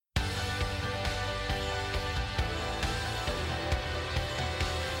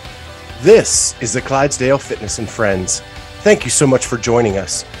This is the Clydesdale Fitness and Friends. Thank you so much for joining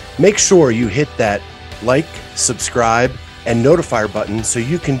us. Make sure you hit that like, subscribe, and notifier button so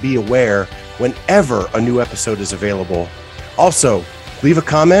you can be aware whenever a new episode is available. Also, leave a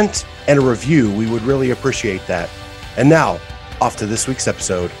comment and a review. We would really appreciate that. And now, off to this week's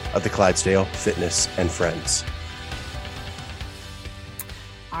episode of the Clydesdale Fitness and Friends.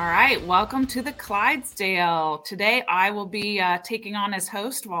 All right, welcome to the Clydesdale. Today I will be taking on as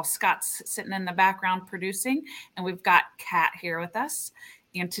host while Scott's sitting in the background producing, and we've got Kat here with us.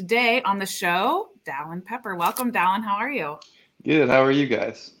 And today on the show, Dallin Pepper. Welcome, Dallin. How are you? Good. How are you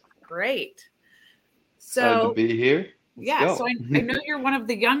guys? Great. Excited to be here. So I know you're one of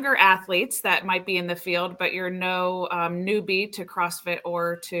the younger athletes that might be in the field, but you're no newbie to CrossFit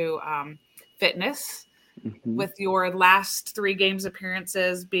or to fitness. Mm-hmm. With your last 3 games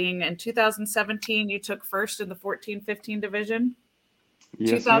appearances being in 2017, you took first in the 14-15 division.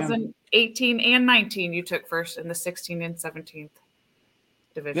 Yes, 2018 and 19, you took first in the 16 and 17th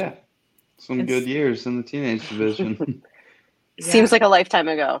division. Yeah, some good years in the teenage division. Seems like a lifetime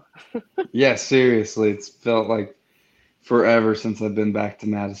ago. Yeah, seriously. It's felt like forever since I've been back to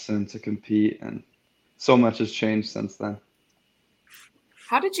Madison to compete, and so much has changed since then.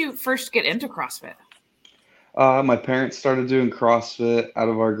 How did you first get into CrossFit? My parents started doing CrossFit out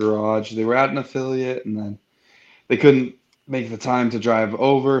of our garage. They were at an affiliate, and then they couldn't make the time to drive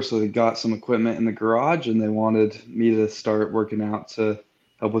over, so they got some equipment in the garage, and they wanted me to start working out to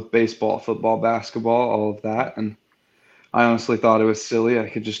help with baseball, football, basketball, all of that. And I honestly thought it was silly. I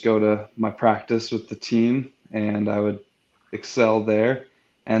could just go to my practice with the team, and I would excel there.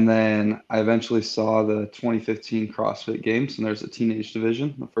 And then I eventually saw the 2015 CrossFit Games, and there's a teenage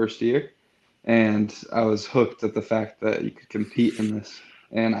division the first year. And I was hooked at the fact that you could compete in this.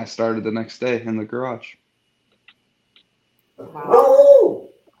 And I started the next day in the garage. Wow.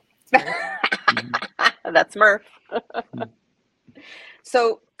 That's Murph.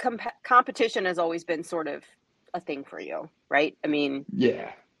 So competition has always been sort of a thing for you, right? I mean,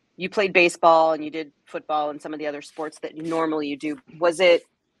 yeah. You played baseball and you did football and some of the other sports that normally you do. Was it,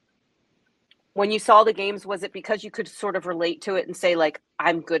 when you saw the games, was it because you could sort of relate to it and say, like,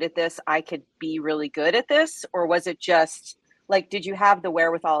 I'm good at this, I could be really good at this? Or was it just, like, did you have the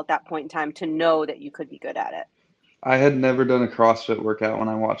wherewithal at that point in time to know that you could be good at it? I had never done a CrossFit workout when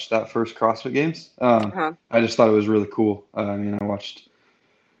I watched that first CrossFit Games. I just thought it was really cool. I watched,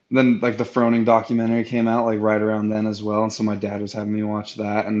 then, like, the Froning documentary came out, like, right around then as well. And so my dad was having me watch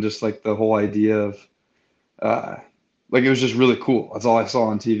that. And just, like, the whole idea of, like, it was just really cool. That's all I saw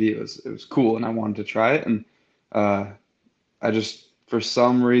on TV. It was cool, and I wanted to try it. And I just, for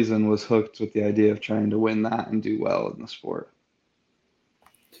some reason, was hooked with the idea of trying to win that and do well in the sport.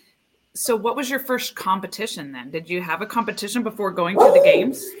 So what was your first competition then? Did you have a competition before going to the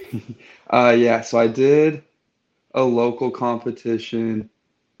games? Yeah, so I did a local competition.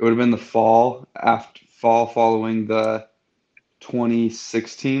 It would have been the fall following the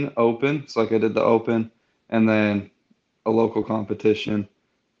 2016 Open. So, like, I did the Open and then a local competition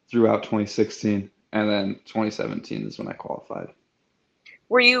throughout 2016, and then 2017 is when I qualified.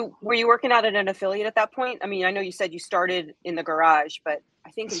 Were you working out at an affiliate at that point? I mean, I know you said you started in the garage, but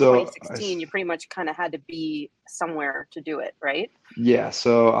I think in 2016 you pretty much kind of had to be somewhere to do it, right? Yeah,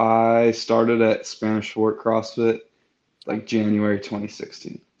 so I started at Spanish Fort CrossFit like January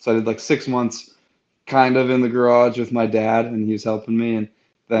 2016. So I did like 6 months kind of in the garage with my dad, and he was helping me, and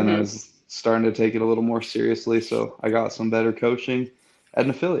then I was starting to take it a little more seriously, so I got some better coaching at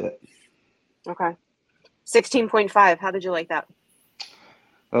an affiliate. Okay. 16.5. How did you like that?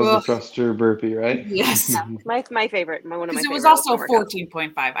 That was the thruster burpee, right? Yes. my favorite. One of my favorites. It was also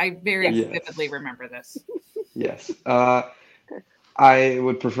 14.5. I very vividly remember this. Yes. I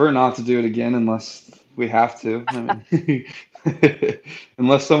would prefer not to do it again unless we have to. I mean,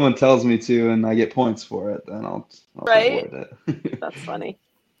 unless someone tells me to and I get points for it, then I'll avoid it. That's funny.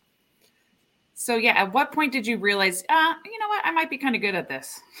 So, yeah, at what point did you realize, you know what, I might be kind of good at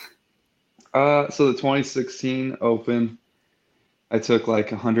this? So the 2016 Open, I took like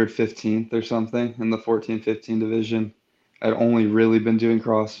 115th or something in the 14-15 division. I'd only really been doing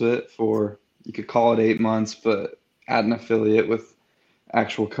CrossFit for, you could call it 8 months, but at an affiliate with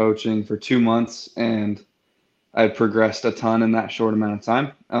actual coaching for 2 months, and I progressed a ton in that short amount of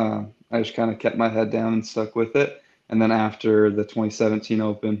time. I just kind of kept my head down and stuck with it. And then after the 2017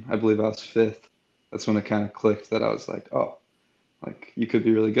 Open, I believe I was 5th. That's when it kind of clicked that I was like, oh, like, you could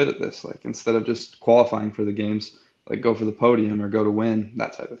be really good at this. Like, instead of just qualifying for the games, like, go for the podium or go to win,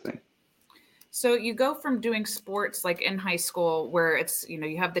 that type of thing. So you go from doing sports like in high school where it's, you know,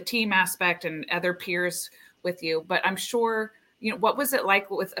 you have the team aspect and other peers with you, but I'm sure what was it like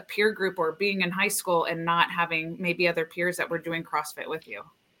with a peer group or being in high school and not having maybe other peers that were doing CrossFit with you?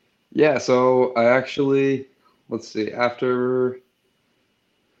 Yeah, so I actually, let's see, right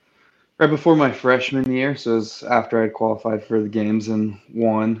before my freshman year, so it was after I had qualified for the games and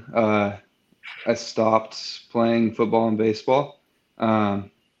won, I stopped playing football and baseball.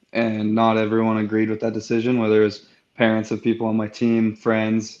 And not everyone agreed with that decision, whether it was parents of people on my team,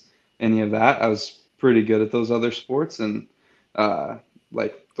 friends, any of that. I was pretty good at those other sports, and that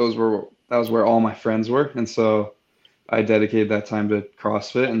was where all my friends were, and so I dedicated that time to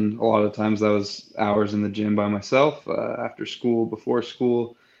CrossFit, and a lot of times that was hours in the gym by myself, after school, before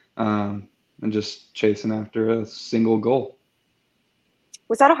school, and just chasing after a single goal.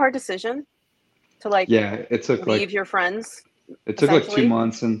 Was that a hard decision to Yeah, it took leave your friends? It took like 2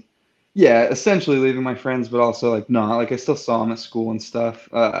 months, and yeah, essentially leaving my friends, but also not I still saw them at school and stuff.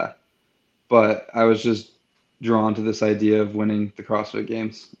 But I was just drawn to this idea of winning the CrossFit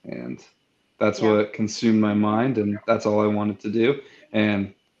Games, and that's what consumed my mind, and that's all I wanted to do.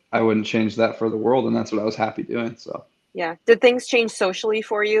 And I wouldn't change that for the world, and that's what I was happy doing. So yeah, did things change socially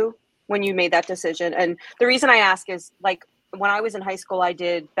for you when you made that decision? And the reason I ask is when I was in high school, I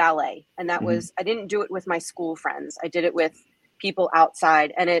did ballet, and that was I didn't do it with my school friends. I did it with people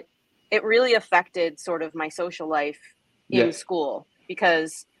outside, and it really affected sort of my social life in school,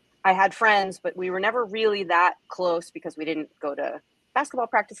 because I had friends, but we were never really that close because we didn't go to basketball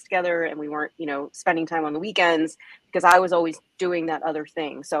practice together, and we weren't, spending time on the weekends because I was always doing that other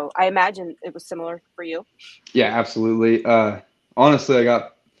thing. So I imagine it was similar for you. Yeah, absolutely. Honestly, I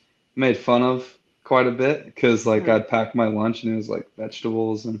got made fun of quite a bit because I'd pack my lunch and it was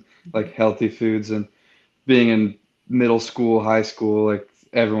vegetables and healthy foods, and being in middle school, high school,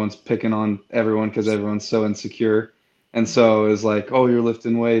 everyone's picking on everyone because everyone's so insecure. And so it was oh, you're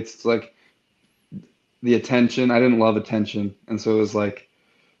lifting weights. It's the attention. I didn't love attention. And so it was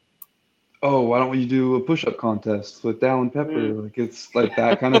oh, why don't we do a push-up contest with Dallin Pepper? It's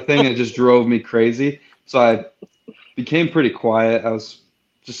that kind of thing. It just drove me crazy. So I became pretty quiet. I was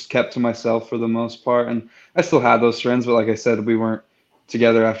just kept to myself for the most part. And I still had those friends, but like I said, we weren't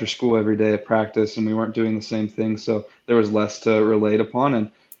together after school every day at practice, and we weren't doing the same thing. So there was less to relate upon.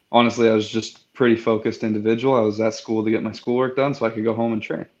 And honestly, I was just pretty focused individual. I was at school to get my schoolwork done so I could go home and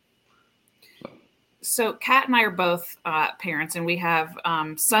train. So Kat and I are both parents, and we have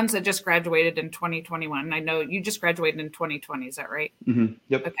sons that just graduated in 2021. I know you just graduated in 2020. Is that right? Mm-hmm.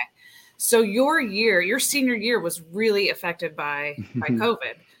 Yep. Okay. So your senior year was really affected by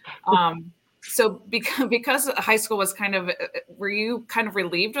COVID. So because high school was were you kind of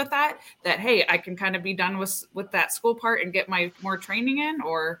relieved with that, hey, I can kind of be done with that school part and get my more training in,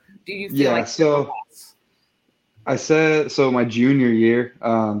 or do you feel so my junior year,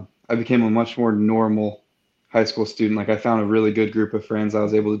 I became a much more normal high school student. I found a really good group of friends I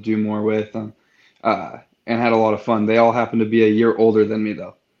was able to do more with, and had a lot of fun. They all happened to be a year older than me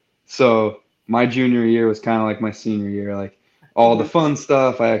though. So my junior year was kind of like my senior year, all the fun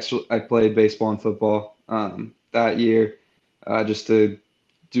stuff. I played baseball and football that year, just to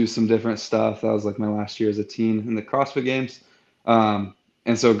do some different stuff. That was my last year as a teen in the CrossFit Games.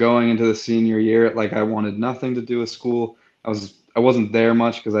 And so going into the senior year, I wanted nothing to do with school. I wasn't there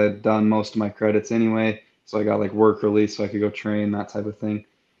much because I had done most of my credits anyway. So I got work release so I could go train, that type of thing.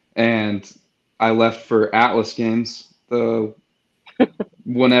 And I left for Atlas Games,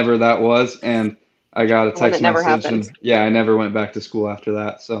 whenever that was, and I got a text message, and I never went back to school after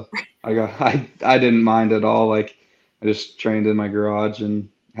that. So I didn't mind at all. I just trained in my garage and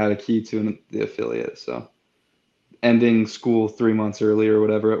had a key to the affiliate. So ending school 3 months early or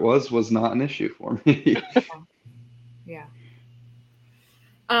whatever it was not an issue for me. Yeah.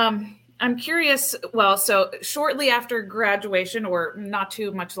 I'm curious. Well, so shortly after graduation, or not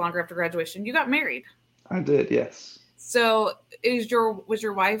too much longer after graduation, you got married. I did, yes. So was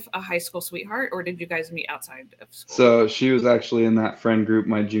your wife a high school sweetheart, or did you guys meet outside of school? So she was actually in that friend group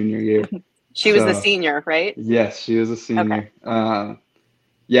my junior year. She was the senior, right? Yes, she was a senior.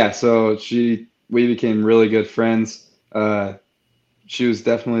 Okay. So we became really good friends. She was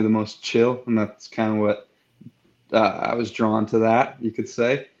definitely the most chill, and that's kind of what I was drawn to, that you could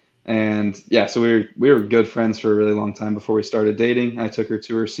say. And so we were good friends for a really long time before we started dating. I took her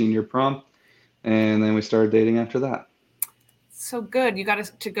to her senior prom, and then we started dating after that. So good. You got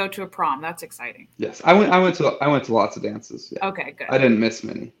to go to a prom. That's exciting. Yes. I went to lots of dances. Yeah. Okay, good. I didn't miss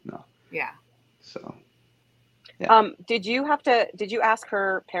many. No. Yeah. So. Yeah. Did you ask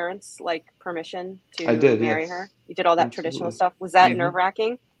her parents permission to marry her? You did all that traditional stuff. Was that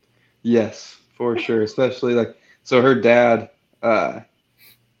nerve-wracking? Yes, for sure. Especially so her dad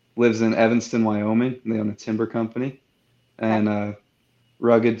lives in Evanston, Wyoming, and they own a timber company. and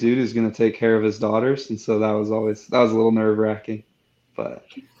rugged dude who's going to take care of his daughters, and so that was a little nerve-wracking. But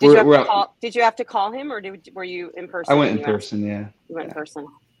did you have to call him, or were you in person? I went in person. Yeah, you went in person.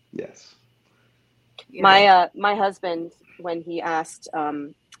 Yes. Yeah. My husband, when he asked,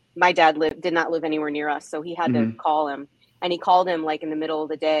 my dad did not live anywhere near us, so he had to call him, and he called him like in the middle of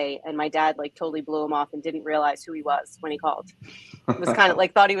the day, and my dad like totally blew him off and didn't realize who he was when he called. It was kind of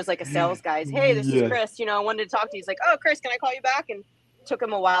like, thought he was like a sales guy. Hey, this is Chris. I wanted to talk to you. He's like, oh, Chris, can I call you back? And it took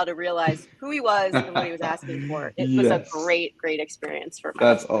him a while to realize who he was and what he was asking for. It was a great experience for me.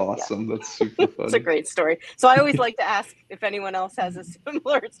 That's awesome. Yeah. That's super funny. It's a great story. So I always like to ask if anyone else has a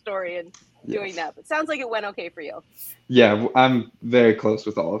similar story and doing that. But sounds like it went okay for you. Yeah, I'm very close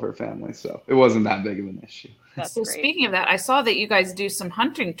with all of her family, so it wasn't that big of an issue. That's so great. Speaking of that, I saw that you guys do some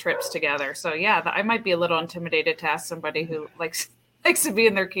hunting trips together. So yeah, I might be a little intimidated to ask somebody who likes to be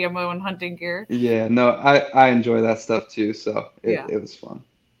in their camo and hunting gear. Yeah, no, I enjoy that stuff too. So it was fun.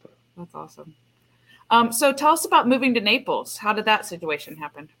 That's awesome. So tell us about moving to Naples. How did that situation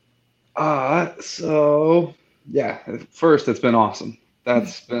happen? So yeah, first it's been awesome.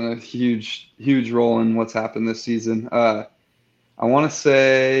 That's been a huge role in what's happened this season. I want to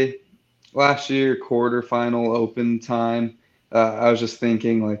say last year, quarterfinal open time, I was just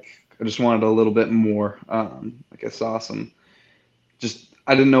thinking like I just wanted a little bit more. Like I saw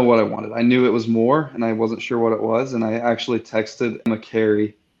I didn't know what I wanted. I knew it was more, and I wasn't sure what it was. And I actually texted Emma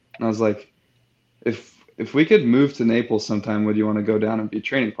Carey, and I was like, if we could move to Naples sometime, would you want to go down and be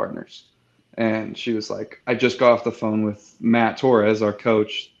training partners? And she was like, I just got off the phone with Matt Torres, our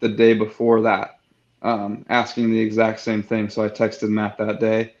coach, the day before that, asking the exact same thing. So I texted Matt that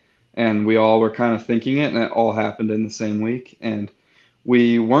day, and we all were kind of thinking it, and it all happened in the same week. And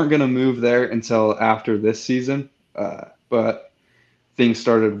we weren't going to move there until after this season, but things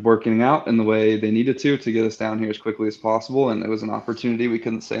started working out in the way they needed to get us down here as quickly as possible, and it was an opportunity we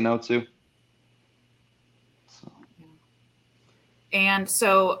couldn't say no to. And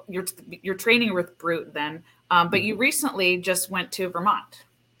so you're training with Brute then, but you recently just went to Vermont.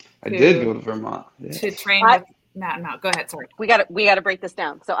 I did go to Vermont to train with Matt. No, go ahead. Sorry, we got to break this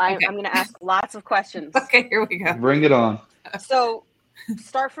down. So I'm going to ask lots of questions. Okay, here we go. Bring it on. So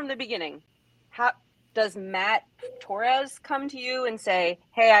start from the beginning. How does Matt Torres come to you and say,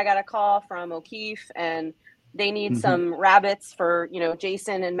 "Hey, I got a call from O'Keefe and they need some rabbits for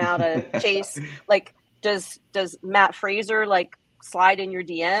Jason and Mal to chase"? Like, does Matt Fraser like slide in your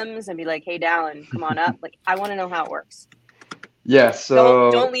DMs and be like, "Hey, Dallin, come on up"? Like, I want to know how it works. Yeah,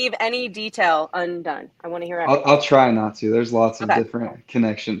 so don't leave any detail undone. I want to hear everything. I'll try not to. There's lots of different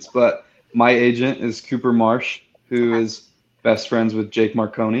connections, but my agent is Cooper Marsh, who is best friends with Jake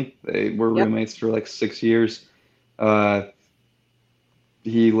Marconi. They were roommates for like 6 years.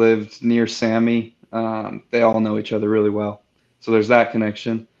 He lived near Sammy. They all know each other really well, so there's that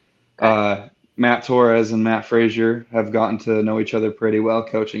connection. Matt Torres and Matt Frazier have gotten to know each other pretty well,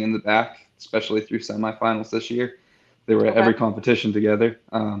 coaching in the back, especially through semifinals this year. They were at every competition together,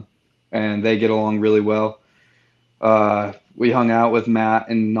 and they get along really well. We hung out with Matt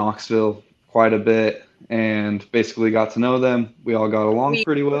in Knoxville quite a bit and basically got to know them. We all got along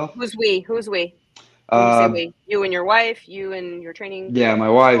pretty well. Who's we? When you say we? You and your wife? You and your training? Yeah, my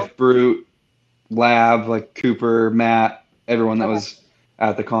wife, Brute, Lab, like Cooper, Matt, everyone that was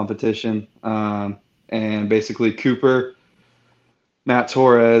at the competition. And basically Cooper, Matt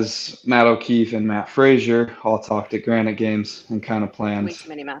Torres, Matt O'Keefe, and Matt Frazier all talked at Granite Games and kind of planned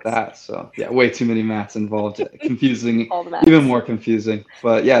that. So way too many Matts involved. Confusing, even more confusing.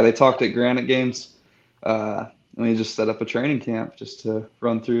 But yeah, they talked at Granite Games. And we just set up a training camp just to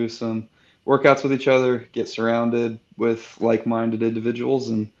run through some workouts with each other, get surrounded with like-minded individuals,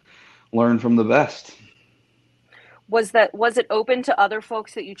 and learn from the best. Was it open to other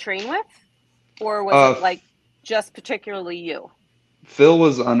folks that you train with, or was it like just particularly you? Phil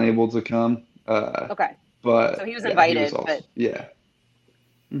was unable to come. But so he was invited.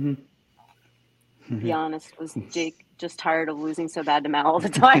 Mm-hmm. To be honest, was Jake just tired of losing so bad to Mal all the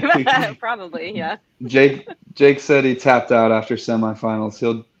time? Probably, yeah. Jake said he tapped out after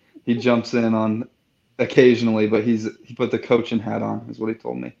semifinals. He jumps in on occasionally, but he put the coaching hat on, is what he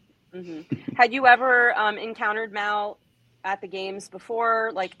told me. Mm-hmm. Had you ever encountered Mal at the games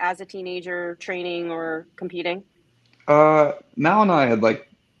before, like as a teenager, training or competing? Mal and I had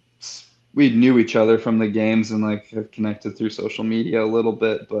we knew each other from the games and have connected through social media a little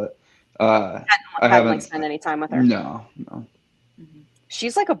bit, but I haven't spent any time with her. No. Mm-hmm.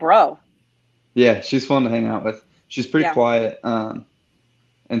 She's like a bro. Yeah, she's fun to hang out with. She's pretty quiet, and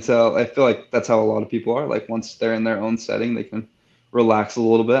so I feel like that's how a lot of people are. Like once they're in their own setting, they can relax a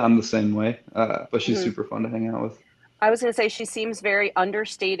little bit. I'm the same way, but she's super fun to hang out with. I was going to say she seems very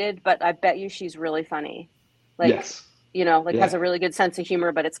understated, but I bet you she's really funny. Like, Yes. Has a really good sense of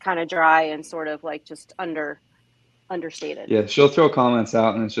humor, but it's kind of dry and sort of like just understated. Yeah, she'll throw comments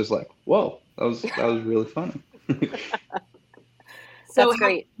out and it's just like, whoa, that was really funny. So That's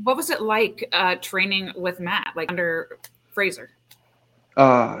great. What was it like training with Matt, like under Fraser?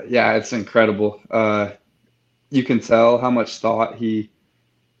 Yeah, it's incredible. You can tell how much thought the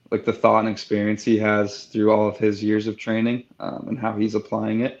thought and experience he has through all of his years of training, and how he's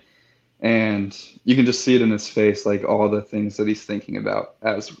applying it. And you can just see it in his face, like all the things that he's thinking about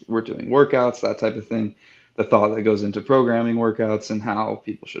as we're doing workouts, that type of thing. The thought that goes into programming workouts and how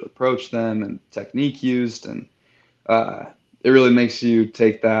people should approach them and technique used. And it really makes you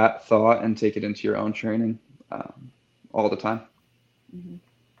take that thought and take it into your own training all the time. Mm-hmm.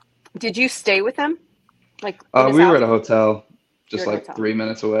 Did you stay with him? Like we were at a hotel just like hotel. 3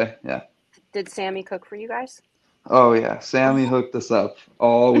 minutes away. Yeah. Did Sammy cook for you guys? Oh yeah, Sammy hooked us up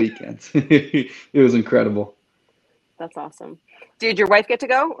all weekend. It was incredible. That's awesome. Did your wife get to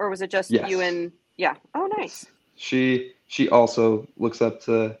go, or was it just Yes. you and? Yeah. Oh, nice. She also looks up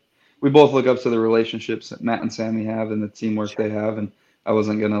to. We both look up to the relationships that Matt and Sammy have and the teamwork they have, and I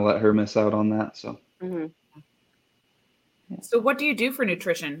wasn't gonna let her miss out on that. So. Mm-hmm. So what do you do for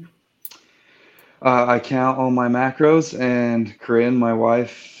nutrition? I count all my macros, and Corinne, my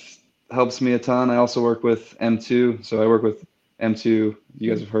wife, helps me a ton. I also work with M2, so I work with M2. You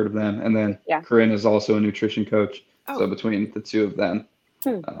guys have heard of them, and then Corinne is also a nutrition coach. Oh. So between the two of them,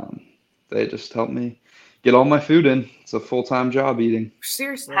 they just help me get all my food in. It's a full-time job eating.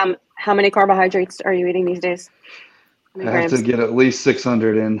 Seriously. How many carbohydrates are you eating these days? I have to get at least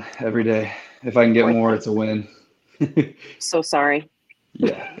 600 in every day. If I can get more, it's a win. So sorry.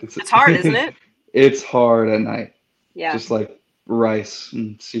 Yeah. It's hard, isn't it? It's hard at night. Yeah. Just like rice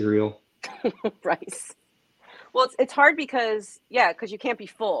and cereal. Rice. Well, it's hard because you can't be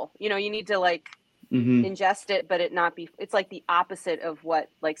full. You need to like ingest it, but it not be. It's like the opposite of what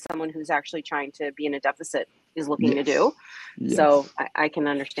like someone who's actually trying to be in a deficit is looking to do. Yes. So I can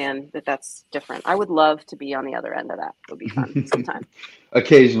understand that that's different. I would love to be on the other end of that. It would be fun sometime.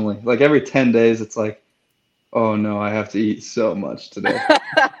 Occasionally, like every 10 days, it's like, oh no, I have to eat so much today.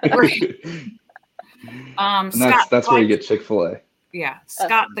 And that's where you get Chick-fil-A. Yeah,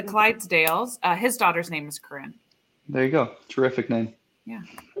 Scott the Clydesdales. His daughter's name is Corinne. There you go. Terrific name. Yeah.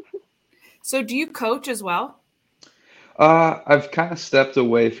 So do you coach as well? I've kind of stepped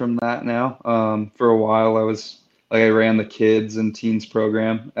away from that now. For a while, I ran the kids and teens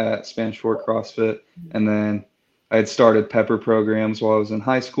program at Spanish Fork CrossFit, and then I had started pepper programs while I was in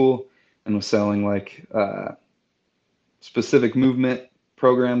high school and was selling like specific movement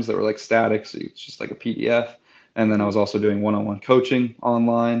programs that were like static, so it's just like a PDF. And then I was also doing one-on-one coaching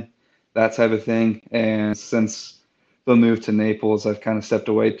online, that type of thing. And since the move to Naples, I've kind of stepped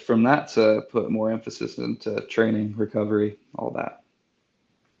away from that to put more emphasis into training, recovery, all that.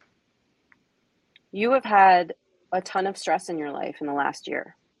 You have had a ton of stress in your life in the last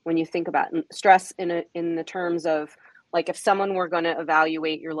year. When you think about stress in the terms of like if someone were going to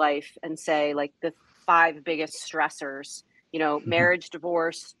evaluate your life and say like the 5 biggest stressors, marriage,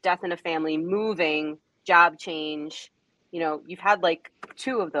 divorce, death in a family, moving, job change, you've had like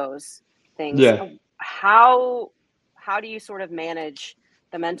 2 of those things. Yeah. How do you sort of manage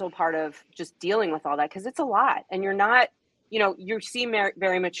the mental part of just dealing with all that? Because it's a lot, and you're not, you seem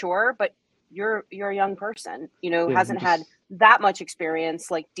very mature, but you're a young person, hasn't had that much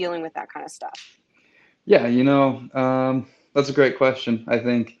experience like dealing with that kind of stuff. Yeah, that's a great question. I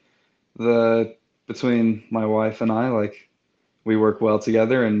think between my wife and I, like we work well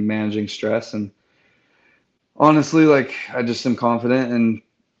together in managing stress, and honestly, like I just am confident in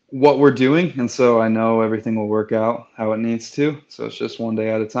what we're doing, and so I know everything will work out how it needs to. So it's just one day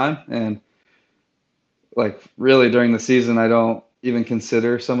at a time, and like really during the season, I don't even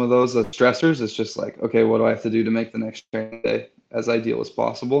consider some of those stressors. It's just like, okay, what do I have to do to make the next training day as ideal as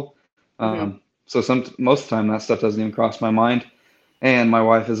possible? So most of the time that stuff doesn't even cross my mind. And my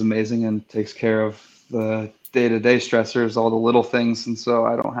wife is amazing and takes care of the day-to-day stressors, all the little things, and so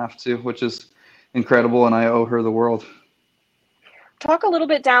I don't have to, which is incredible, and I owe her the world. Talk a little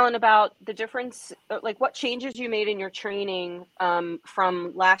bit, Dallin, about the difference, like what changes you made in your training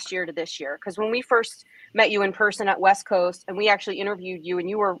from last year to this year. Because when we first met you in person at West Coast, and we actually interviewed you, and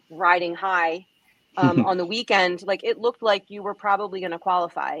you were riding high on the weekend, like it looked like you were probably going to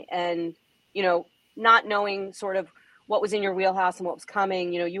qualify. And, not knowing sort of what was in your wheelhouse and what was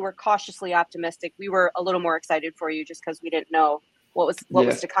coming, you were cautiously optimistic. We were a little more excited for you just because we didn't know what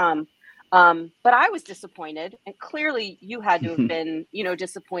was to come. But I was disappointed, and clearly you had to have been,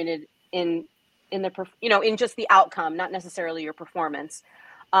 disappointed in in the, in just the outcome, not necessarily your performance.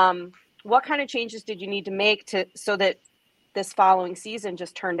 What kind of changes did you need to make so that this following season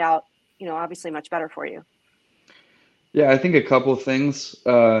just turned out, obviously much better for you? Yeah, I think a couple of things.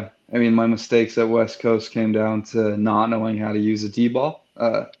 My mistakes at West Coast came down to not knowing how to use a D-ball.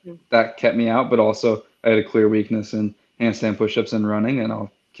 That kept me out, but also I had a clear weakness in handstand push-ups and running, and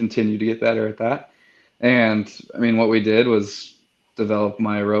I'll continue to get better at that. And what we did was develop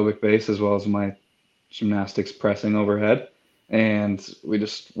my aerobic base as well as my gymnastics pressing overhead. And we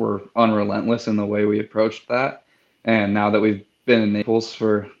just were unrelentless in the way we approached that. And now that we've been in Naples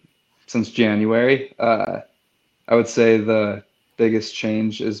since January, I would say the biggest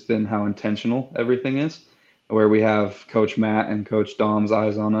change has been how intentional everything is, where we have Coach Matt and Coach Dom's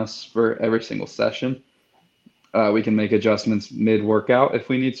eyes on us for every single session. We can make adjustments mid-workout if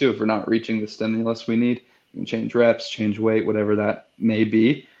we need to. If we're not reaching the stimulus we need, we can change reps, change weight, whatever that may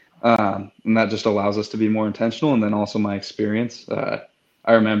be. And that just allows us to be more intentional. And then also my experience.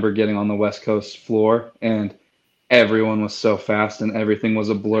 I remember getting on the West Coast floor and everyone was so fast and everything was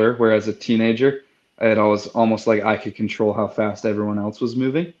a blur. Whereas a teenager, it was almost like I could control how fast everyone else was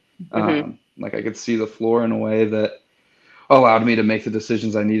moving. Like I could see the floor in a way that allowed me to make the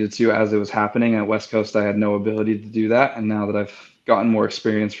decisions I needed to as it was happening. At West Coast, I had no ability to do that. And now that I've gotten more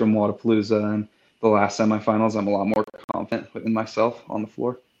experience from Wadapalooza and the last semifinals, I'm a lot more confident within myself on the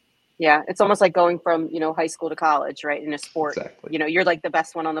floor. Yeah, it's almost like going from, high school to college, right? In a sport, Exactly. You're like the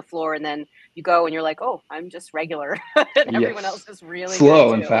best one on the floor, and then you go and you're like, oh, I'm just regular. And everyone else is really slow,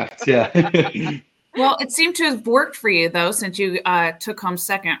 good in fact. Yeah. Well, it seemed to have worked for you, though, since you took home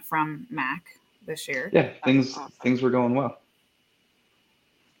second from Mac this year. Yeah, things were going well.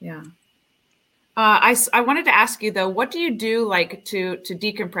 Yeah. I wanted to ask you, though, what do you do to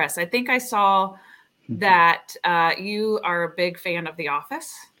decompress? I think I saw that you are a big fan of The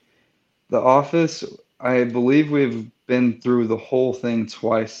Office. The Office, I believe we've been through the whole thing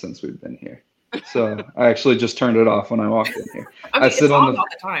twice since we've been here. So I actually just turned it off when I walked in here. I sit on all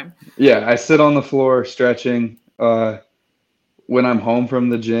the time. Yeah, I sit on the floor stretching. When I'm home from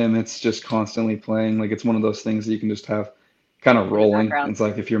the gym, it's just constantly playing. Like it's one of those things that you can just have kind of rolling. It's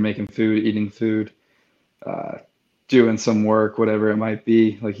like if you're making food, eating food, doing some work, whatever it might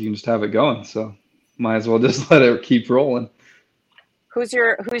be, like you can just have it going. So might as well just let it keep rolling. Who's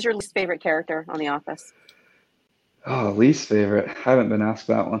your least favorite character on The Office? Oh, least favorite. I haven't been asked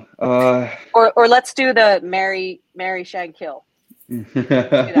that one. Or let's do the marry, shag, kill. Let's do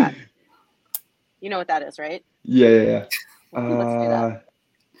that. You know what that is, right? Yeah. Let's do that.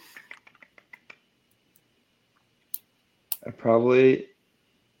 I'd probably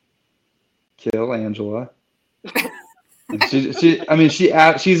kill Angela.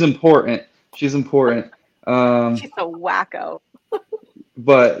 She's important. She's important. She's a wacko.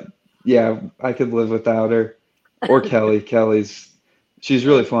 But yeah, I could live without her. Or Kelly. She's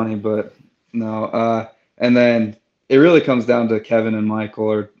really funny, but no. And then it really comes down to Kevin and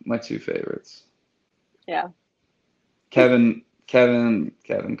Michael are my two favorites. Yeah. Kevin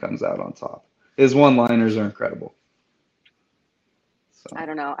comes out on top. His one-liners are incredible. So. I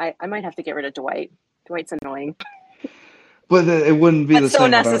don't know. I might have to get rid of Dwight. Dwight's annoying. But it wouldn't be the same. So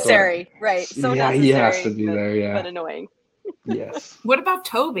necessary, right? So yeah, necessary. He has to be there. Yeah, but annoying. Yes. What about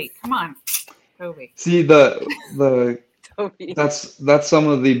Toby? Come on, Toby. See the Toby. That's some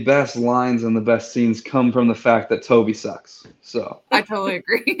of the best lines and the best scenes come from the fact that Toby sucks. So I totally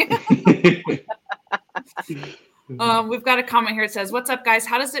agree. We've got a comment here. It says, "What's up, guys?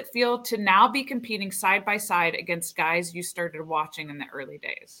 How does it feel to now be competing side by side against guys you started watching in the early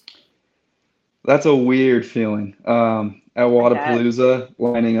days?" That's a weird feeling. At Wadapalooza,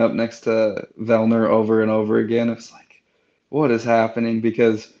 lining up next to Vellner over and over again, it's like, what is happening?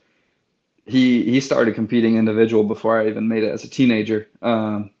 Because he started competing individual before I even made it as a teenager,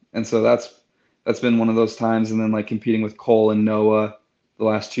 and so that's been one of those times. And then like competing with Cole and Noah the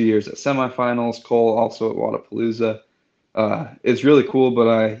last 2 years at semifinals. Cole also at Wadapalooza. It's really cool,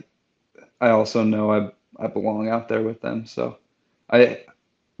 but I also know I belong out there with them. So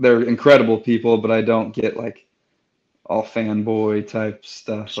they're incredible people, but I don't get like all fanboy type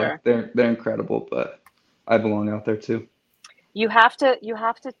stuff. Sure. Like they're incredible, but I belong out there too. You have to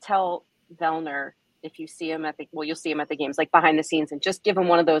tell Vellner if you see him you'll see him at the games, like behind the scenes, and just give him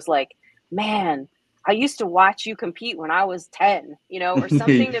one of those like, man, I used to watch you compete when I was 10, or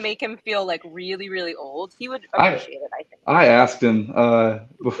something to make him feel like really, really old. He would appreciate it, I think. I asked him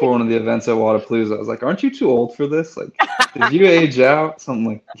before one of the events at Wadapalooza, I was like, aren't you too old for this? Like, did you age out? Something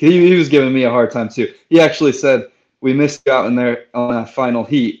like he was giving me a hard time too. He actually said, we missed out in there on a final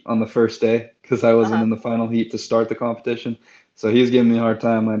heat on the first day because I wasn't in the final heat to start the competition. So he was giving me a hard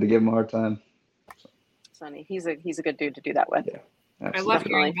time. I had to give him a hard time. funny. He's a good dude to do that with. Yeah, I love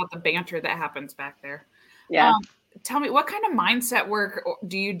hearing about the banter that happens back there. Yeah. Tell me, what kind of mindset work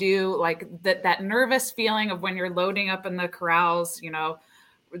do you do? Like that nervous feeling of when you're loading up in the corrals,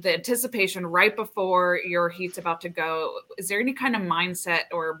 the anticipation right before your heat's about to go. Is there any kind of mindset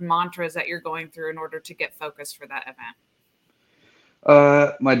or mantras that you're going through in order to get focused for that event?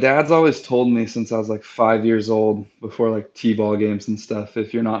 My dad's always told me since I was like 5 years old, before like T-ball games and stuff,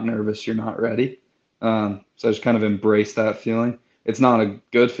 if you're not nervous, you're not ready. So I just kind of embrace that feeling. It's not a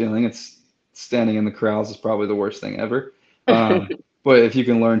good feeling. It's standing in the corrals is probably the worst thing ever. But if you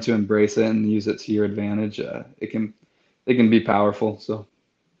can learn to embrace it and use it to your advantage, it can be powerful. So.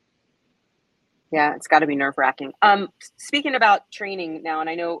 Yeah, it's got to be nerve-wracking. Speaking about training now, and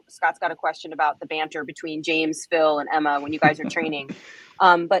I know Scott's got a question about the banter between James, Phil, and Emma when you guys are training.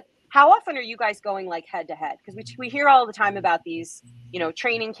 But how often are you guys going like head-to-head? Because we hear all the time about these,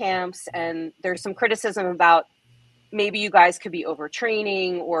 training camps, and there's some criticism about maybe you guys could be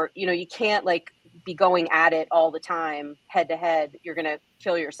overtraining, or, you can't like be going at it all the time head-to-head. You're going to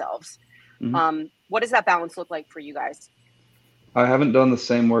kill yourselves. Mm-hmm. What does that balance look like for you guys? I haven't done the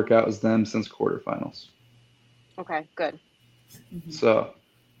same workout as them since quarterfinals. Okay, good. So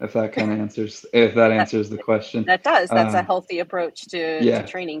if that kind of answers the question. That does. That's a healthy approach to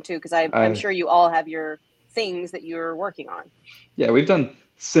training too, because I'm sure you all have your things that you're working on. Yeah, we've done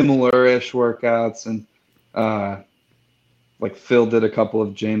similar-ish workouts, and like Phil did a couple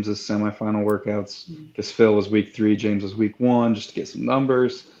of James's semifinal workouts because Phil was week 3, James was week 1, just to get some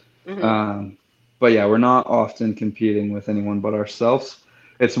numbers. Mm-hmm. But yeah, we're not often competing with anyone but ourselves.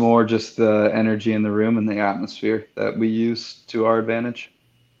 It's more just the energy in the room and the atmosphere that we use to our advantage.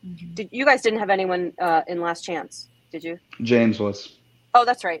 You guys didn't have anyone in Last Chance, did you? James was. Oh,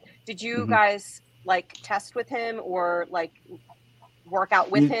 that's right. Did you guys like test with him or like work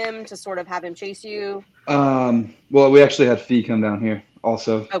out with him to sort of have him chase you? Well, we actually had Fee come down here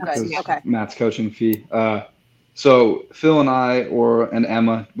also. Okay. Matt's coaching Fee. So Phil and I and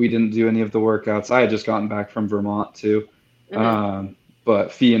Emma, we didn't do any of the workouts. I had just gotten back from Vermont too. Mm-hmm.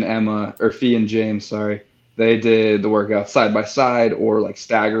 But Fee and James, they did the workout side by side or like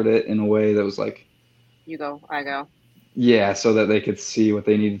staggered it in a way that was like, you go, I go. Yeah, so that they could see what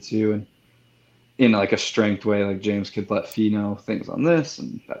they needed to, and in like a strength way, like James could let Fee know things on this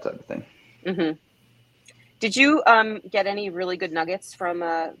and that type of thing. Mm-hmm. Did you get any really good nuggets from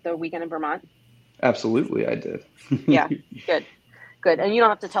the weekend in Vermont? Absolutely, I did. Yeah, good. And you don't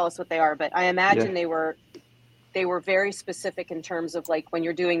have to tell us what they are, but I imagine they were very specific in terms of like when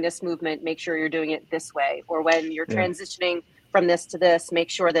you're doing this movement, make sure you're doing it this way, or when you're transitioning from this to this, make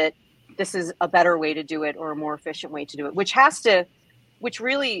sure that this is a better way to do it or a more efficient way to do it, which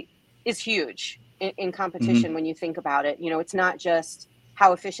really is huge in competition when you think about it. It's not just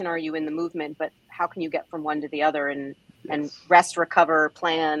how efficient are you in the movement, but how can you get from one to the other and rest, recover,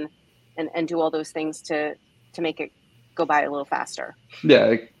 plan, and do all those things to make it go by a little faster.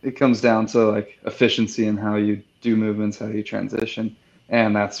 Yeah, it comes down to like efficiency and how you do movements, how you transition,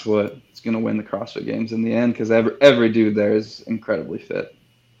 and that's what's going to win the CrossFit Games in the end, because every dude there is incredibly fit.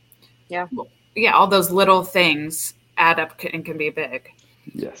 Yeah, all those little things add up and can be big.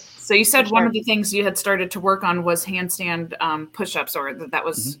 Yes. So you said one of the things you had started to work on was handstand push-ups, or that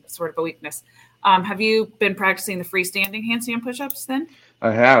was sort of a weakness. Have you been practicing the freestanding handstand push-ups then?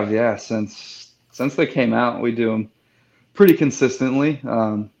 I have, yeah. Since they came out, we do them pretty consistently.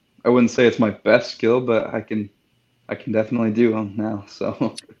 I wouldn't say it's my best skill, but I can definitely do them now.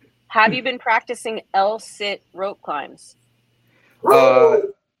 So. Have you been practicing L-sit rope climbs?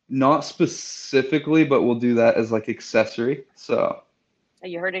 Not specifically, but we'll do that as like accessory. So.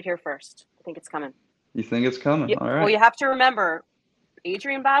 You heard it here first. I think it's coming. You think it's coming? All right. Well, you have to remember,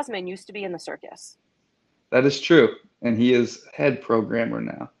 Adrian Bosman used to be in the circus. That is true. And he is head programmer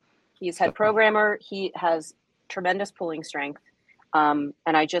now. He's head programmer. He has tremendous pulling strength. And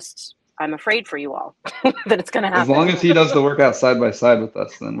I'm afraid for you all that it's going to happen. As long as he does the workout side by side with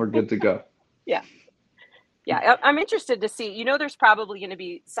us, then we're good to go. Yeah. Yeah. I'm interested to see, there's probably going to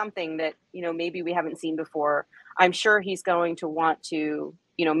be something that, maybe we haven't seen before. I'm sure he's going to want to,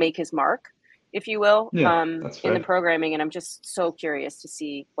 make his mark, if you will, in the programming. And I'm just so curious to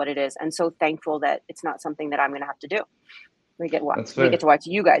see what it is. And so thankful that it's not something that I'm going to have to do. We get to watch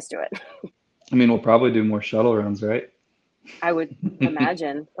you guys do it. I mean, we'll probably do more shuttle runs, right? I would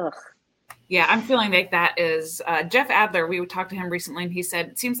imagine. Ugh. Yeah, I'm feeling like that is Jeff Adler. We talked to him recently, and he said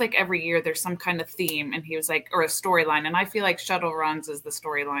it seems like every year there's some kind of theme, and he was like, or a storyline. And I feel like shuttle runs is the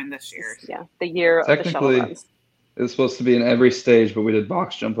storyline this year. Yeah, the year of the shuttle runs. It was supposed to be in every stage, but we did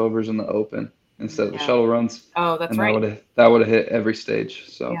box jump overs in the open instead of the shuttle runs. Oh, that's right. That would have hit every stage.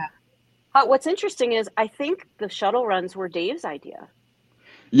 So What's interesting is I think the shuttle runs were Dave's idea.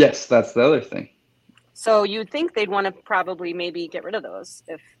 Yes, that's the other thing. So you'd think they'd want to probably maybe get rid of those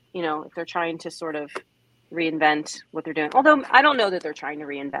if they're trying to sort of reinvent what they're doing. Although I don't know that they're trying to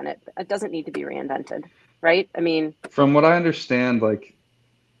reinvent it. It doesn't need to be reinvented, right? I mean, from what I understand, like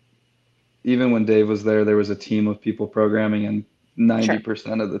even when Dave was there was a team of people programming, and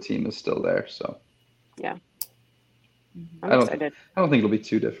 90% of the team is still there. So yeah, I'm excited. I don't think it'll be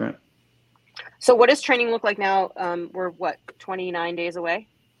too different. So what does training look like now? We're 29 days away?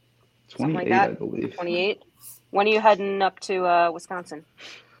 28, like that? I believe. 28. When are you heading up to Wisconsin?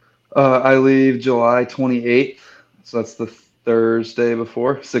 I leave July 28th, so that's the Thursday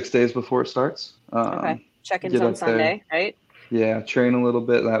before, 6 days before it starts. Okay. Check-ins on Sunday, right? Yeah, train a little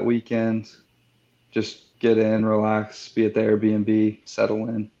bit that weekend. Just get in, relax, be at the Airbnb, settle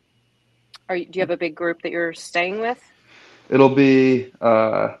in. Do you have a big group that you're staying with? It'll be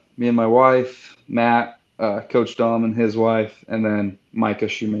me and my wife, Matt, Coach Dom and his wife, and then Micah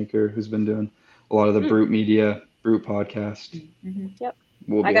Shoemaker, who's been doing a lot of the Brute Media, Brute podcast. Mm-hmm. Yep.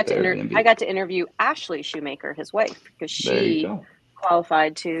 We'll I got to interview Ashley Shoemaker, his wife, because she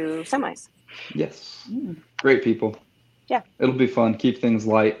qualified to semis. Yes. Great people. Yeah. It'll be fun. Keep things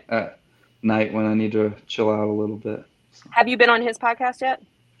light at night when I need to chill out a little bit. So. Have you been on his podcast yet?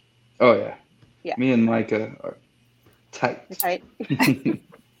 Oh, yeah. Yeah. Me and Micah are tight. Tight.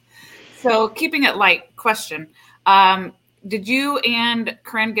 So keeping it light, question. Did you and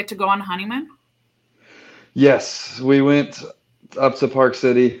Corinne get to go on honeymoon? Yes. We went up to Park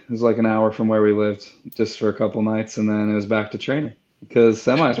City. It was like an hour from where we lived, just for a couple nights, and then it was back to training because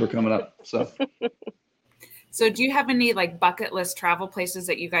semis were coming up. So do you have any like bucket list travel places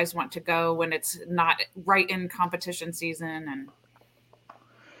that you guys want to go when it's not right in competition season? And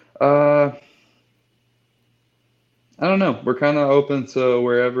I don't know. We're kind of open to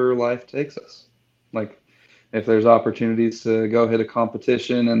wherever life takes us. Like if there's opportunities to go hit a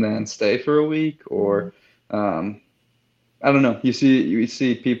competition and then stay for a week, or I don't know. You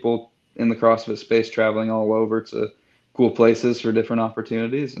see people in the CrossFit space traveling all over to cool places for different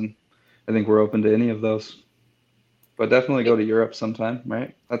opportunities, and I think we're open to any of those. But definitely go to Europe sometime,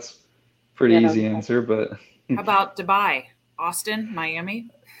 right? That's a pretty easy answer, but how about Dubai, Austin,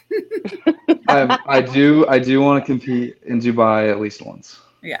 Miami? I do want to compete in Dubai at least once.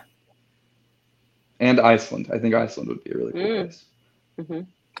 Yeah. And Iceland. I think Iceland would be a really cool place.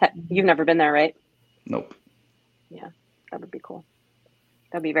 Mm-hmm. You've never been there, right? Nope. Yeah, that would be cool.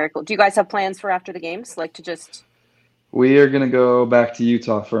 That'd be very cool. Do you guys have plans for after the games? Like to just... We are going to go back to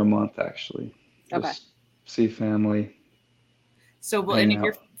Utah for a month, actually. Just see family. So will any of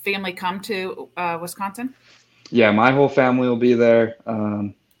your family come to Wisconsin? Yeah, my whole family will be there.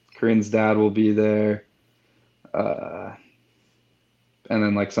 Corinne's dad will be there. And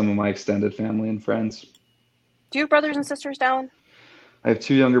then like some of my extended family and friends. Do you have brothers and sisters, Dallin? I have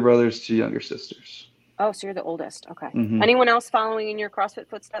 2 younger brothers, 2 younger sisters. Oh, so you're the oldest. Okay. Mm-hmm. Anyone else following in your CrossFit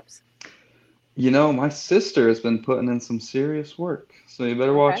footsteps? My sister has been putting in some serious work. So you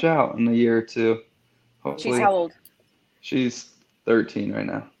better watch out in a year or two. Hopefully. She's how old? She's 13 right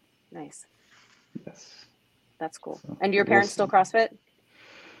now. Nice. Yes. That's cool. So, and do your parents still CrossFit?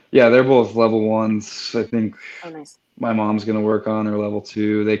 Yeah, they're both level 1s. I think nice. My mom's going to work on her level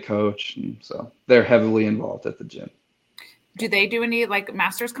 2. They coach. And so they're heavily involved at the gym. Do they do any like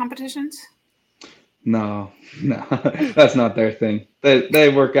masters competitions? No, that's not their thing. They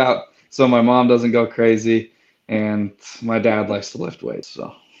work out so my mom doesn't go crazy, and my dad likes to lift weights.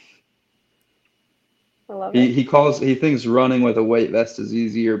 So I love it. He thinks running with a weight vest is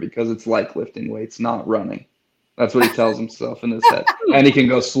easier because it's like lifting weights, not running. That's what he tells himself in his head, and he can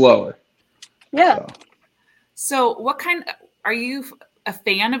go slower. Yeah. So what are you a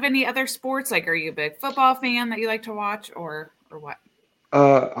fan of any other sports? Like, are you a big football fan that you like to watch, or what?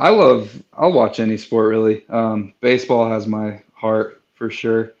 I'll watch any sport really. Baseball has my heart for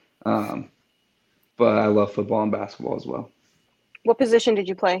sure. But I love football and basketball as well. What position did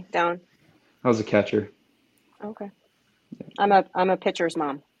you play, Dallin? I was a catcher. Okay. I'm a pitcher's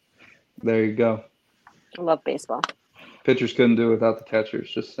mom. There you go. I love baseball. Pitchers couldn't do it without the catchers,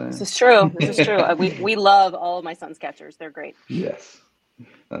 just saying. This is true. We love all of my son's catchers. They're great. Yes.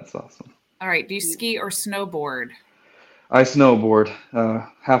 That's awesome. All right. Do you ski or snowboard? I snowboard.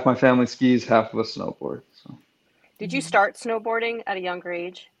 Half my family skis, half of us snowboard. So. Did you start snowboarding at a younger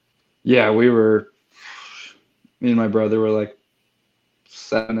age? Yeah, me and my brother were like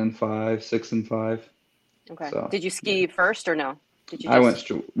 7 and 5, 6 and 5. Okay. So, did you ski first or no?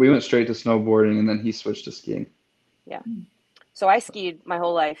 We went straight to snowboarding, and then he switched to skiing. Yeah. So I skied my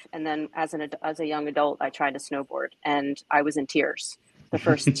whole life, and then as a young adult, I tried to snowboard, and I was in tears The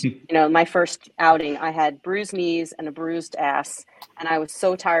first, my first outing, I had bruised knees and a bruised ass, and I was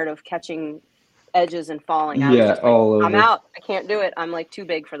so tired of catching edges and falling. I was just like, all over. I'm out. I can't do it. I'm like too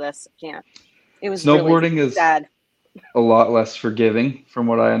big for this. I can't. It was Snowboarding really sad. A lot less forgiving from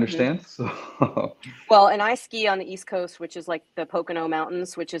what I understand. So well, and I ski on the East Coast, which is like the Pocono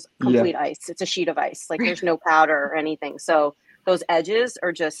Mountains, which is complete ice. It's a sheet of ice. Like there's no powder or anything. So those edges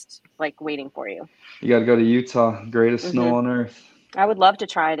are just like waiting for you. You got to go to Utah, greatest snow on earth. I would love to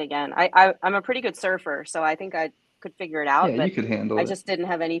try it again. I'm a pretty good surfer, so I think I could figure it out. Yeah, but you could handle it. I just didn't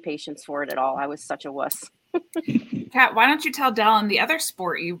have any patience for it at all. I was such a wuss. Kat, why don't you tell Dallin the other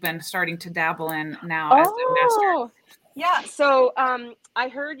sport you've been starting to dabble in now as a master? Yeah, so I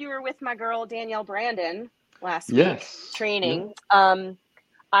heard you were with my girl Danielle Brandon last week training. Yeah.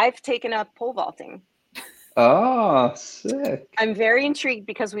 I've taken up pole vaulting. Oh, sick! I'm very intrigued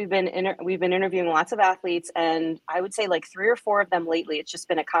because we've been interviewing lots of athletes, and I would say like 3 or 4 of them lately. It's just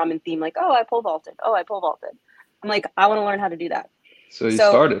been a common theme, like, "Oh, I pole vaulted. Oh, I pole vaulted." I'm like, I want to learn how to do that. So you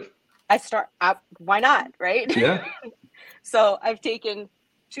started. Why not, right? Yeah. So I've taken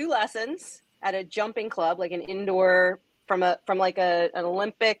 2 lessons at a jumping club, like an indoor from like an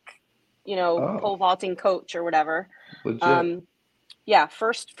Olympic, pole vaulting coach or whatever. Legit. Yeah,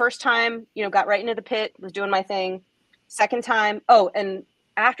 first time, got right into the pit, was doing my thing. Second time, and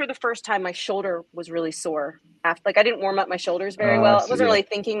after the first time, my shoulder was really sore. I didn't warm up my shoulders very well. I wasn't really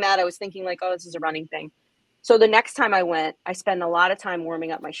thinking that. I was thinking like, oh, this is a running thing. So the next time I went, I spent a lot of time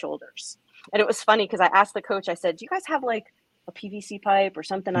warming up my shoulders. And it was funny because I asked the coach, I said, do you guys have like a PVC pipe or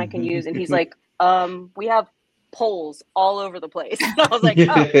something I can use? And he's like, we have poles all over the place. And I was like,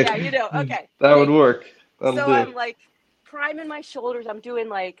 oh, yeah, okay. That would work. That'll do. I'm like priming my shoulders. I'm doing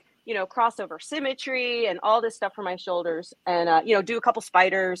like, crossover symmetry and all this stuff for my shoulders and, do a couple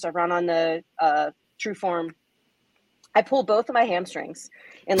spiders. I run on the true form. I pulled both of my hamstrings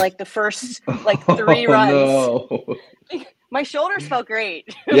in like the first 3 runs. No. My shoulders felt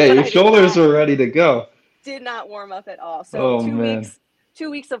great. Yeah, your shoulders were ready to go. Did not warm up at all. So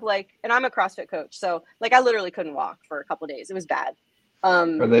 2 weeks of and I'm a CrossFit coach. So I literally couldn't walk for a couple of days. It was bad.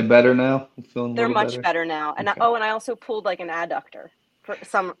 Are they better now? They're much better now. And okay. And I also pulled an adductor for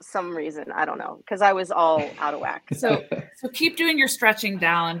some reason. I don't know, because I was all out of whack. So keep doing your stretching,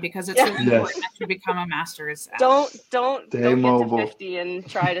 Dallin, because it's really important that you become a master's. Don't get to 50 and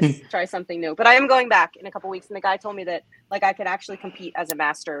try something new. But I am going back in a couple weeks, and the guy told me that I could actually compete as a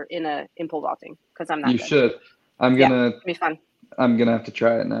master in pole vaulting because I'm not. You should. It'll be fun. I'm gonna have to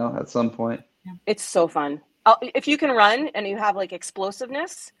try it now at some point. It's so fun. If you can run and you have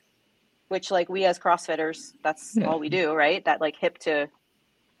explosiveness, which we as CrossFitters, that's all we do, right? That hip to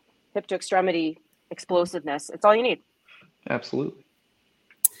extremity explosiveness. It's all you need. Absolutely.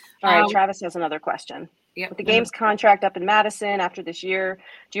 All right, Travis has another question. Yep. With the games contract up in Madison after this year,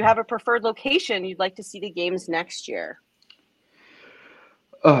 do you have a preferred location you'd like to see the games next year?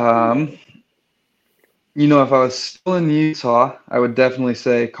 If I was still in Utah, I would definitely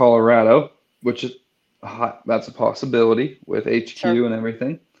say Colorado, which is that's a possibility with HQ and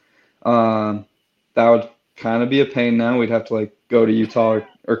everything. That would kind of be a pain now. We'd have to go to Utah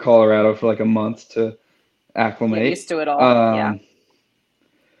or Colorado for a month to acclimate. Get used to it all.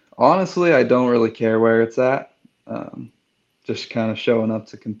 Honestly, I don't really care where it's at. Just kind of showing up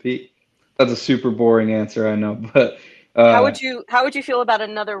to compete. That's a super boring answer, I know, but how would you feel about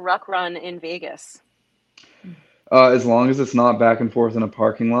another ruck run in Vegas? As long as it's not back and forth in a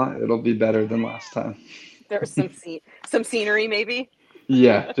parking lot, it'll be better than last time. There's some scenery, maybe.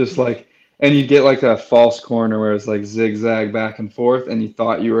 Yeah, just and you get that false corner where it's zigzag back and forth, and you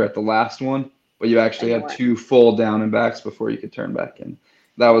thought you were at the last one, but you actually had 2 full down and backs before you could turn back in.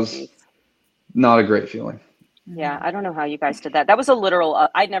 That was not a great feeling. Yeah, I don't know how you guys did that. That was a literal.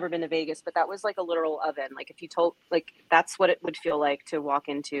 I'd never been to Vegas, but that was a literal oven. If you told, that's what it would feel like to walk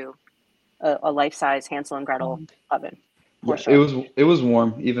into a life-size Hansel and Gretel oven. Yeah, sure. It was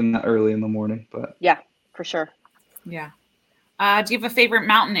warm even that early in the morning, but yeah, for sure. Yeah. Do you have a favorite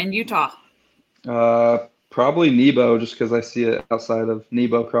mountain in Utah? Probably Nebo, just because I see it outside of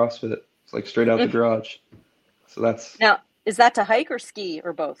Nebo CrossFit. It's straight out the garage. So that's. Now, is that to hike or ski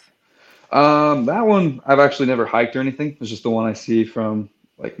or both? That one I've actually never hiked or anything. It's just the one I see from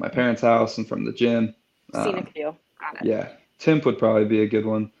my parents' house and from the gym. Scenic view. Got it. Yeah, Timp would probably be a good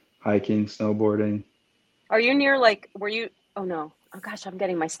one. Hiking, snowboarding. Are you near were you? Oh no. Oh gosh, I'm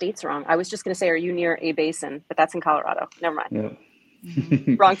getting my states wrong. I was just going to say, are you near a basin? But that's in Colorado. Never mind.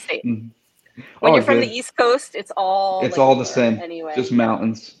 Yeah. Wrong state. When you're from the East Coast, it's all all the same. Anyway, just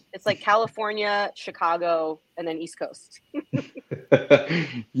mountains. It's California, Chicago, and then East Coast.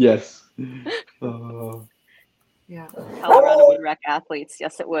 Yes. Yeah. Colorado would wreck athletes.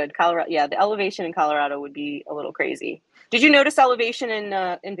 Yes, it would. Colorado, yeah, the elevation in Colorado would be a little crazy. Did you notice elevation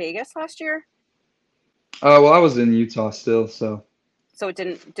in Vegas last year? Well, I was in Utah still, so it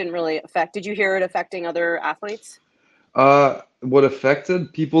didn't really affect. Did you hear it affecting other athletes? what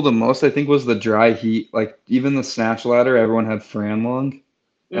affected people the most, I think, was the dry heat. Like even the snatch ladder, everyone had Fran lung,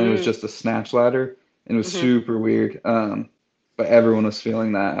 and it was just a snatch ladder, and it was super weird. But everyone was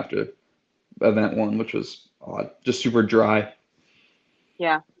feeling that after event one, which was odd, just super dry.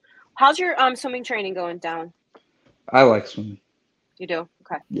 Yeah. How's your swimming training going down? I like swimming. You do?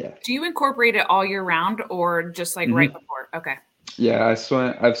 Okay. Yeah. Do you incorporate it all year round or just like right before? Okay. Yeah, I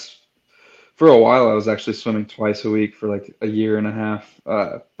swim. For a while, I was actually swimming twice a week for like a year and a half.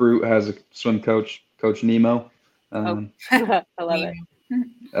 Brute has a swim coach, Coach Nemo. I love it.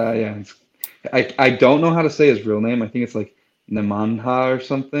 Yeah, I don't know how to say his real name. I think it's like Nemanha or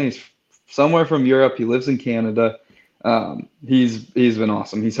something. He's somewhere from Europe. He lives in Canada. He's been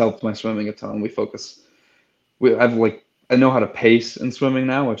awesome. He's helped my swimming a ton. I know how to pace in swimming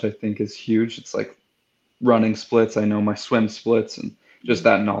now, which I think is huge. It's like running splits. I know my swim splits, and just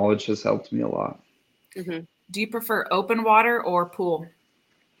that knowledge has helped me a lot. Do you prefer open water or pool?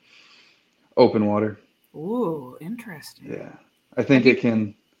 Open water. Ooh, interesting. Yeah. I think it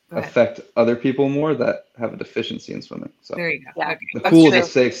can affect other people more that have a deficiency in swimming. So there you go. Yeah. Okay. The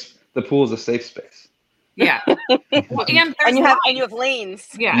pool is a safe space. Yeah. Well, and you have lanes.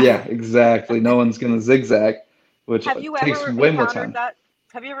 Yeah. Yeah, exactly. No one's gonna zigzag, which takes way more time.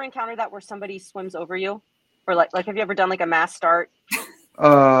 Have you ever encountered that where somebody swims over you? Or like have you ever done like a mass start?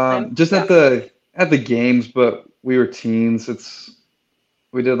 Just at the games, but we were teens.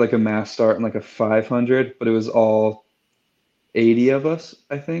 We did like a mass start and like a 500, but it was all 80 of us,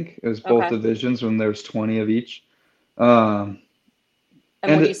 I think. It was both divisions when there was 20 of each. And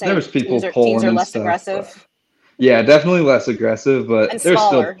there was people pulling teams are and less stuff. Aggressive. Yeah, definitely less aggressive, but And they're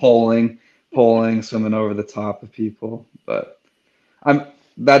smaller. still pulling, swimming over the top of people. But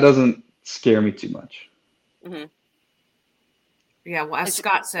that doesn't scare me too much. Mm-hmm. Yeah, well, as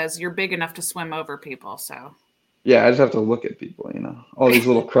Scott says, you're big enough to swim over people, so. Yeah, I just have to look at people, all these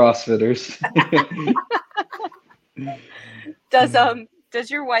little CrossFitters.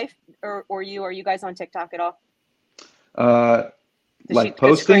 Does your wife or you, are you guys on TikTok at all? Like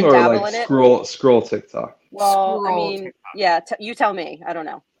posting or like scroll TikTok? Well, I mean, TikTok. Yeah, you tell me. I don't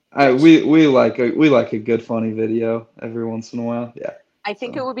know. We like a good funny video every once in a while. Yeah. I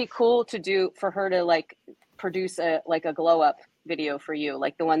think it would be cool for her to like produce a glow up video for you,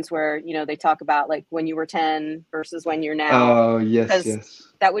 like the ones where they talk about like when you were 10 versus when you're now. Oh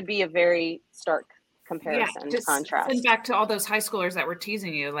yes. That would be a very stark comparison, just contrast. Send back to all those high schoolers that were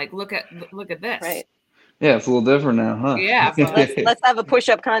teasing you, like look at this. Right. Yeah, it's a little different now, huh? Yeah. let's have a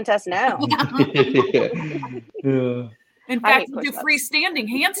push-up contest now. Yeah. In fact, we do freestanding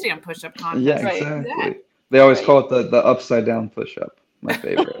handstand push-up contest. Yeah, exactly. Right. They always call it the upside down push-up. My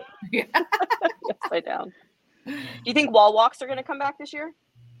favorite. Yeah. Upside down. Do you think wall walks are going to come back this year?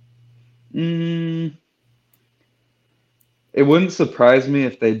 It wouldn't surprise me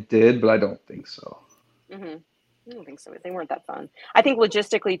if they did, but I don't think so. Mm-hmm. I don't think so. They weren't that fun. I think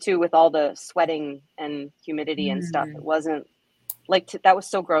logistically too, with all the sweating and humidity and stuff, it wasn't like that was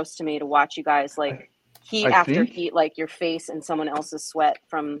so gross to me to watch you guys like heat after heat, like your face and someone else's sweat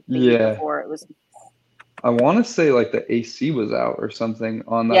from the heat before. It was. I want to say like the AC was out or something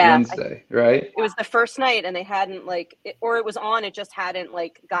on that Wednesday, right? It was the first night and they hadn't or it was on, it just hadn't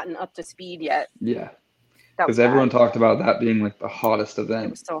like gotten up to speed yet. Yeah. Because everyone talked about that being like the hottest event, it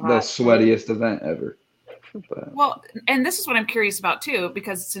was so hot. The sweatiest event ever. But. Well, and this is what I'm curious about too,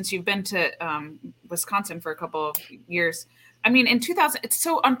 because since you've been to Wisconsin for a couple of years, I mean, in 2000, it's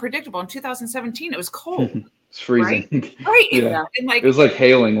so unpredictable. In 2017, it was cold. It's freezing. Right. Yeah. And it was like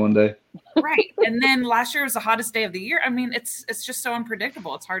hailing one day. Right. And then last year was the hottest day of the year. I mean, it's just so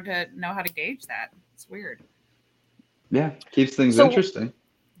unpredictable. It's hard to know how to gauge that. It's weird. Yeah. Keeps things interesting.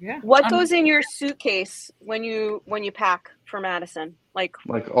 Yeah. What goes in your suitcase when you pack for Madison? Like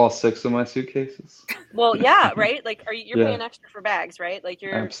all 6 of my suitcases. Well, yeah, right. Like, you're paying extra for bags, right? Like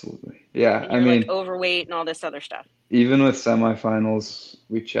you're absolutely, yeah. I mean, like overweight and all this other stuff. Even with semifinals,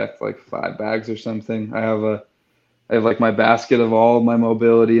 we checked like 5 bags or something. I have like my basket of all of my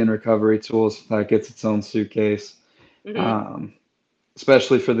mobility and recovery tools that gets its own suitcase. Mm-hmm.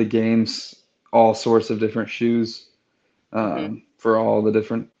 Especially for the games, all sorts of different shoes for all the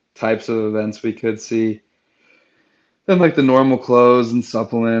different types of events we could see. Then like the normal clothes and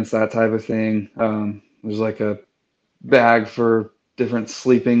supplements, that type of thing. There's like a bag for different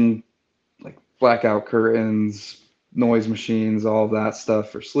sleeping, like blackout curtains, noise machines, all of that stuff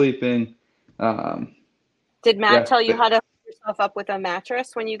for sleeping. Did Matt tell you how to hook yourself up with a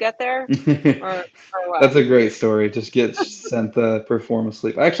mattress when you get there? or what? That's a great story. Just get sent the Performa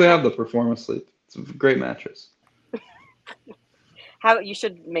Sleep. I actually have the Performa Sleep. It's a great mattress. How you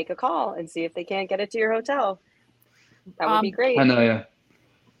should make a call and see if they can't get it to your hotel. That would be great. I know, yeah.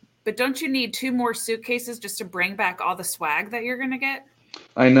 But don't you need 2 more suitcases just to bring back all the swag that you're going to get?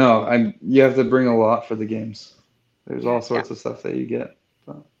 I know. You have to bring a lot for the games. There's all sorts of stuff that you get.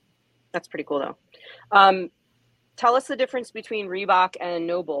 So. That's pretty cool, though. Tell us the difference between Reebok and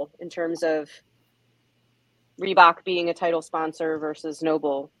Noble in terms of Reebok being a title sponsor versus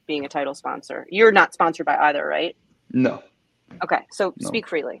Noble being a title sponsor. You're not sponsored by either, right? No. Okay, so speak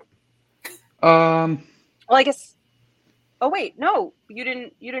freely. Well, I guess. Oh wait, no, you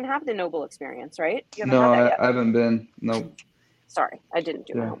didn't have the Noble experience, right? You haven't no, had that yet. I haven't been. Nope. Sorry, I didn't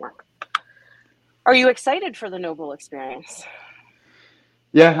do my homework. Are you excited for the Noble experience?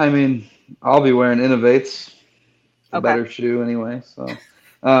 Yeah, I mean, I'll be wearing Innovates, a better shoe anyway. So,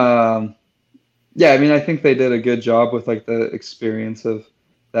 yeah, I mean, I think they did a good job with like the experience of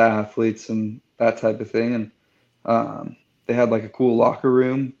the athletes and that type of thing, and they had like a cool locker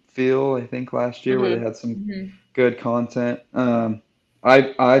room feel, I think, last year where they had some good content.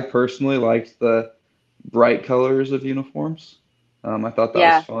 I personally liked the bright colors of uniforms. I thought that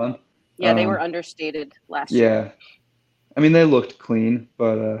was fun. Yeah, they were understated last year. Yeah. I mean, they looked clean,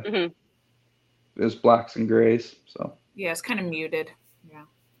 but it was blacks and grays. So yeah, it's kind of muted. Yeah.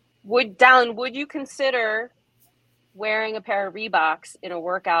 Dallin, would you consider wearing a pair of Reeboks in a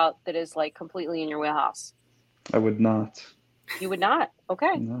workout that is like completely in your wheelhouse? I would not. You would not?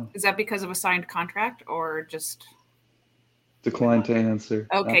 Okay. No. Is that because of a signed contract or just decline to answer?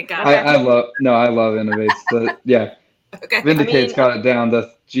 Okay, got it. I love Innovates. Okay. Vindicate's got it down.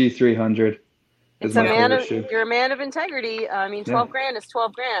 The G300 is my favorite shoe. You're a man of integrity. I mean, 12 grand is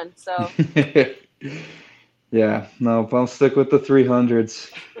 12 grand. So. Yeah, no, I'll stick with the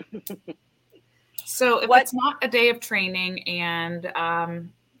 300s. So if it's not a day of training and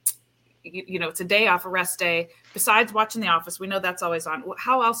it's a day off, a rest day, besides watching The Office, we know that's always on.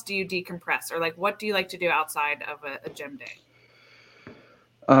 How else do you decompress, or like what do you like to do outside of a gym day?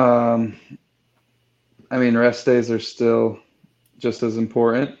 I mean, rest days are still just as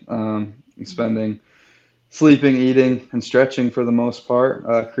important. Spending sleeping, eating, and stretching for the most part.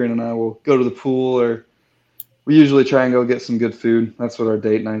 Corinne and I will go to the pool, or we usually try and go get some good food. That's what our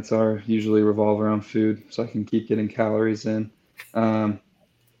date nights are. Usually revolve around food, so I can keep getting calories in.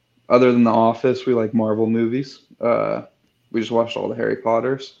 Other than The Office, we like Marvel movies. We just watched all the Harry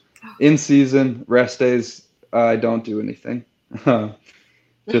Potters. In season, rest days, I don't do anything.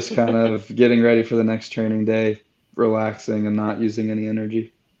 Just kind of getting ready for the next training day, relaxing and not using any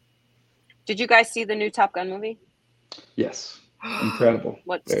energy. Did you guys see the new Top Gun movie? Yes. Incredible.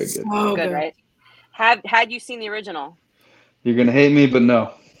 Very good. So good, right? Had you seen the original? You're going to hate me, but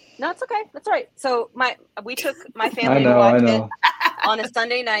no. No, it's okay. That's all right. So we took my family to watch it on a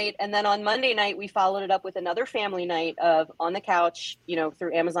Sunday night, and then on Monday night we followed it up with another family night of on the couch,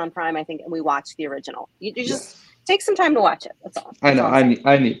 through Amazon Prime, I think, and we watched the original. You just take some time to watch it. That's all. I know.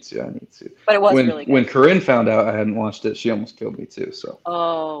 I need to. But it was really good. When Corinne found out I hadn't watched it, she almost killed me too. So.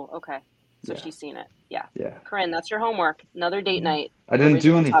 Oh, okay. So she's seen it. Yeah. Yeah. Corinne, that's your homework. Another date night. I didn't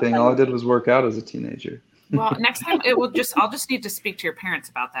do anything. All I did was work out as a teenager. Well, next time I'll just need to speak to your parents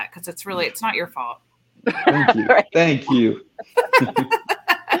about that, because it's not your fault. Thank you. Right. Thank you.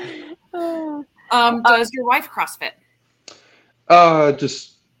 Does your wife CrossFit?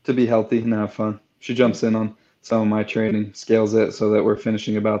 Just to be healthy and have fun. She jumps in on some of my training, scales it so that we're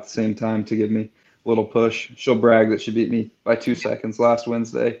finishing about the same time to give me a little push. She'll brag that she beat me by 2 seconds last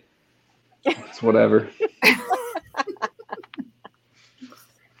Wednesday. It's whatever.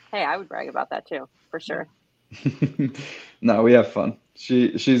 Hey, I would brag about that too, for sure. No, we have fun.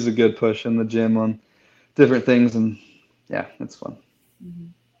 She's a good push in the gym on different things, and yeah, it's fun. Mm-hmm.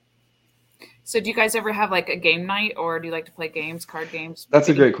 So do you guys ever have like a game night, or do you like to play games, card games? That's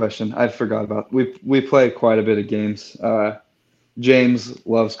a great question. I forgot about. We play quite a bit of games. James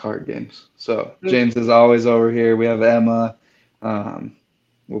loves card games, so James is always over here. We have Emma.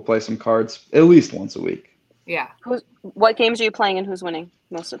 We'll play some cards at least once a week. Yeah. What games are you playing, and who's winning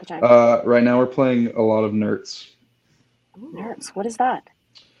most of the time? Right now we're playing a lot of Nerds. Nerds. What is that?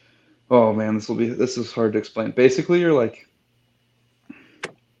 Oh man, this is hard to explain. Basically, you're like,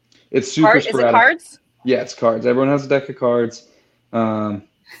 it's super sporadic. Is it cards? Yeah, it's cards. Everyone has a deck of cards. Everyone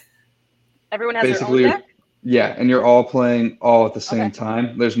has their own deck? Yeah, and you're all playing all at the same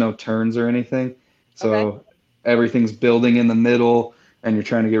time. There's no turns or anything. So everything's building in the middle, and you're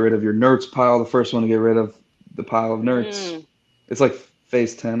trying to get rid of your Nerds pile, the first one to get rid of the pile of Nerds. It's like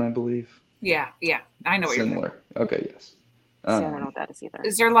phase 10, I believe. Yeah. I know what you're Similar. Okay, yes. See, I don't know what that is either.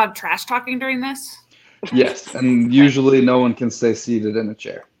 Is there a lot of trash talking during this? Yes, and usually no one can stay seated in a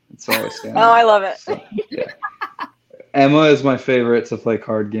chair. It's always standing. Oh, I love it. So, yeah. Emma is my favorite to play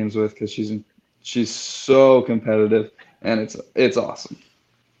card games with because she's so competitive, and it's awesome.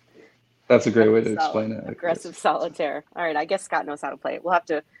 That's a great way to explain it. Aggressive solitaire. All right, I guess Scott knows how to play it. We'll have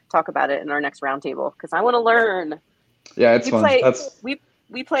to talk about it in our next roundtable because I want to learn. Yeah, it's fun.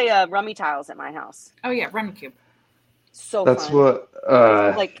 We play rummy tiles at my house. Oh yeah, Rummy Cube. So that's fun. What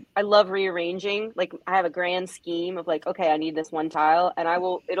like I love rearranging. Like I have a grand scheme of like, okay, I need this one tile, and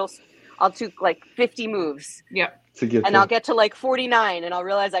I'll do like 50 moves. Yep. I'll get to like 49 and I'll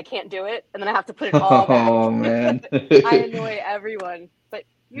realize I can't do it, and then I have to put it all back. Oh man. I annoy everyone, but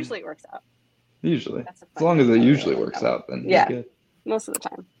usually it works out. Usually. As long as it usually works out, then yeah. Good. Most of the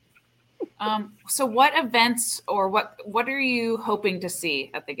time. So what events or what are you hoping to see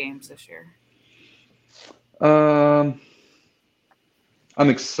at the games this year? I'm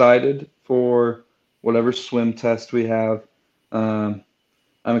excited for whatever swim test we have.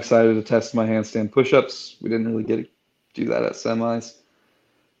 I'm excited to test my handstand push-ups. We didn't really get to do that at semis.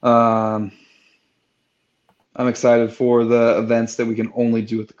 I'm excited for the events that we can only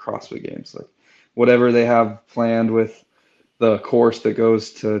do at the CrossFit Games, like whatever they have planned with the course that goes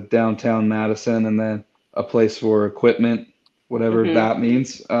to downtown Madison and then a place for equipment, whatever that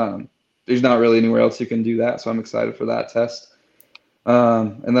means. There's not really anywhere else you can do that, so I'm excited for that test.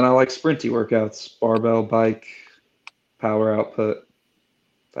 And then I like sprinty workouts, barbell, bike, power output,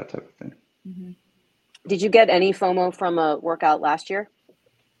 that type of thing. Mm-hmm. Did you get any FOMO from a workout last year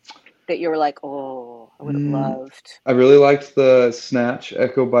that you were like, oh, I would have loved? I really liked the Snatch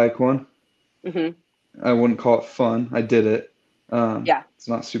Echo Bike one. Mm-hmm. I wouldn't call it fun. I did it. It's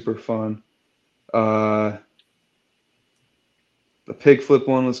not super fun. The pig flip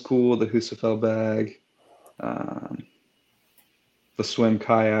one was cool. The Husafel bag. The swim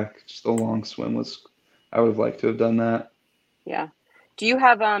kayak, just the long swim I would have liked to have done that. Yeah. Do you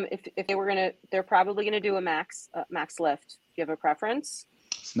have, if they're probably going to do a max lift. Do you have a preference?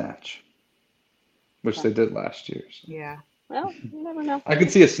 Snatch, which they did last year. So. Yeah. Well, you never know. I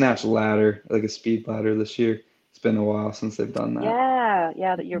could see a snatch ladder, like a speed ladder this year. It's been a while since they've done that.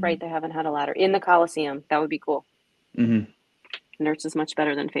 Yeah, you're right. They haven't had a ladder in the Coliseum. That would be cool. Mm-hmm. Nerds is much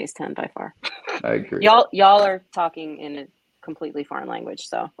better than Phase 10 by far. I agree. Y'all are talking in a completely foreign language,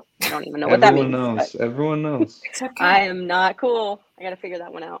 so I don't even know what that means. Everyone knows. It's okay. I am not cool. I got to figure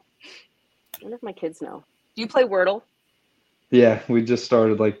that one out. I wonder if my kids know. Do you play Wordle? Yeah, we just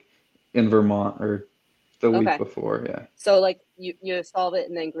started like in Vermont or the week before. Yeah. So like you solve it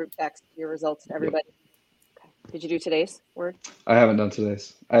and then group text your results to everybody. Yep. Okay. Did you do today's word? I haven't done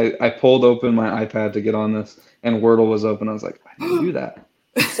today's. I pulled open my iPad to get on this, and Wordle was open. I was like, I didn't do that.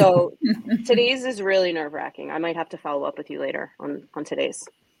 So today's is really nerve-wracking. I might have to follow up with you later on today's.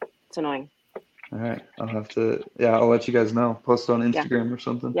 It's annoying. All right. I'll let you guys know. Post on Instagram or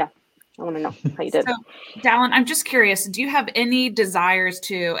something. Yeah. I want to know how you did. So, Dallin, I'm just curious. Do you have any desires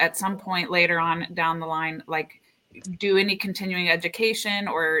to, at some point later on down the line, like do any continuing education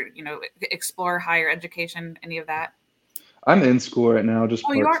or, explore higher education, any of that? I'm in school right now. Just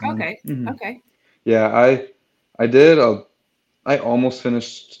you part-time. are? Okay. Mm-hmm. Okay. Yeah, I did. I almost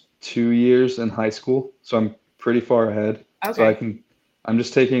finished 2 years in high school, so I'm pretty far ahead. Okay. So I'm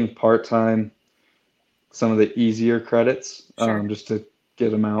just taking part-time, some of the easier credits, just to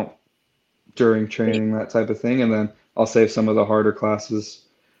get them out during training, that type of thing. And then I'll save some of the harder classes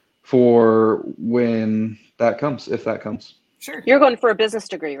for when that comes, if that comes. Sure. You're going for a business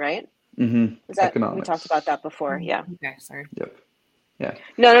degree, right? Mm-hmm. Economics. We talked about that before. Yeah. Okay. Sorry. Yep. Yeah.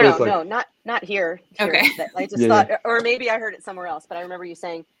 No, not here. Okay. I just thought, or maybe I heard it somewhere else, but I remember you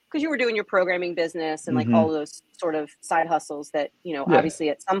saying, because you were doing your programming business and like all of those sort of side hustles that, obviously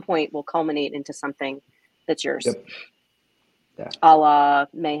at some point will culminate into something that's yours. Yep. Yeah. A la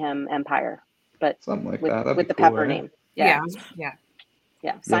Mayhem Empire, but something like that. That'd with be the cool, pepper right? name. Yeah.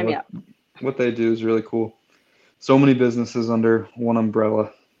 Sign me up. What they do is really cool. So many businesses under one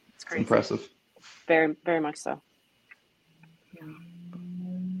umbrella. It's crazy. Impressive. Very, very much so. Yeah.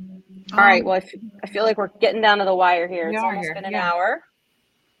 All right. Well, I feel like we're getting down to the wire here. It's almost been an hour.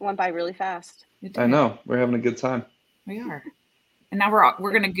 It went by really fast. I know. We're having a good time. We are. And now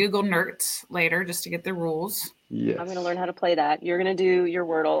we're going to Google NERTS later just to get the rules. Yes. I'm going to learn how to play that. You're going to do your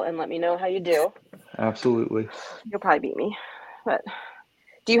Wordle and let me know how you do. Absolutely. You'll probably beat me. But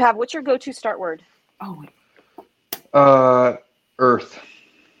what's your go-to start word? Earth.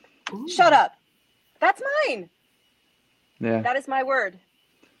 Ooh. Shut up. That's mine. Yeah. That is my word.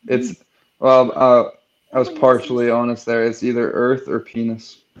 I was partially honest there. It's either Earth or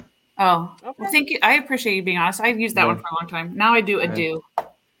penis. Oh, Okay. well, thank you. I appreciate you being honest. I've used that one for a long time. Now I do a do.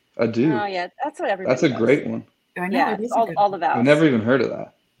 A do. Oh yeah, that's what everybody. That's a does. great one. I know Yeah, it is it's a good all one. the vowels. I've never even heard of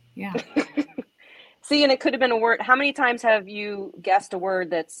that. Yeah. See, and it could have been a word. How many times have you guessed a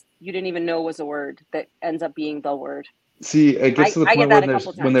word that's you didn't even know was a word that ends up being the word? See, it gets to the I point get that where a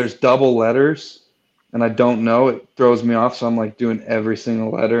couple when times. there's double letters and I don't know, it throws me off. So I'm like doing every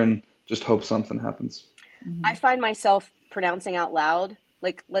single letter and just hope something happens. I find myself pronouncing out loud.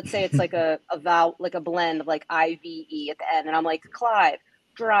 Like, let's say it's like a vowel, like a blend of like IVE at the end. And I'm like, Clive,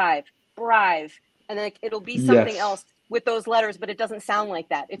 drive, brive. And then it'll be something else with those letters, but it doesn't sound like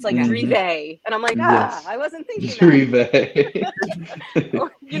that. It's like drive. And I'm like, I wasn't thinking that.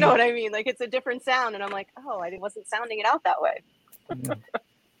 Or, you know what I mean? Like, it's a different sound. And I'm like, oh, I wasn't sounding it out that way.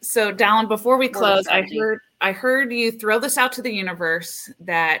 So, Dallin, before we close, I heard you throw this out to the universe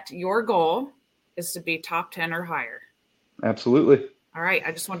that your goal is to be top 10 or higher. Absolutely. All right.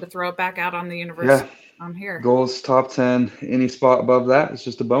 I just wanted to throw it back out on the universe. Yeah. I'm here. Goal is top 10. Any spot above that is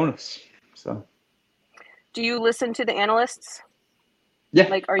just a bonus. So. Do you listen to the analysts?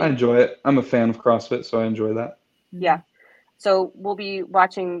 Yeah, I enjoy it. I'm a fan of CrossFit, so I enjoy that. Yeah. So we'll be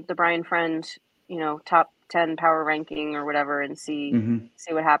watching the Brian Friend, top 10 power ranking or whatever and see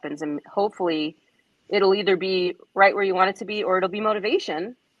what happens. And hopefully it'll either be right where you want it to be or it'll be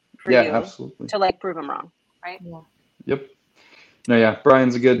motivation for you absolutely. To like prove them wrong. Right? Yeah. Yep. No,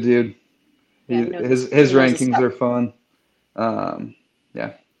 Brian's a good dude. His rankings are fun.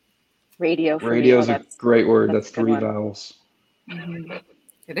 Yeah. Radio's a great word. That's 3 vowels. Mm-hmm.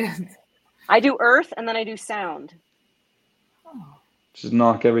 It is. I do earth and then I do sound. Oh. Just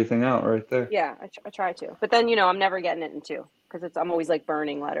knock everything out right there. Yeah, I try to. But then, I'm never getting it in 2 because I'm always like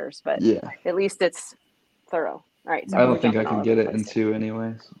burning letters. But at least it's thorough. All right. So I don't think I can get it in 2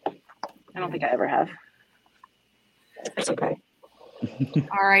 anyways. I don't think I ever have. It's okay.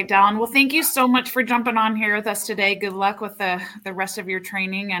 All right, Dallin. Well, thank you so much for jumping on here with us today. Good luck with the rest of your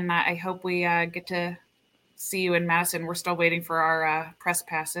training, and I hope we get to see you in Madison. We're still waiting for our press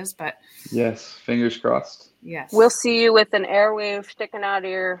passes, but yes, fingers crossed. Yes, we'll see you with an airwave sticking out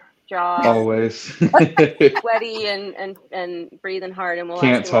of your jaw, always sweaty and breathing hard, and we'll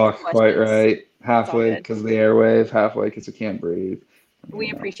can't talk quite right halfway because of the airwave, halfway because I can't breathe.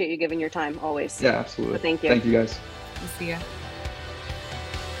 We appreciate you giving your time always. Yeah, absolutely. So thank you. Thank you, guys. We'll see you.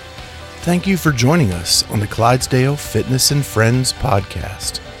 Thank you for joining us on the Clydesdale Fitness and Friends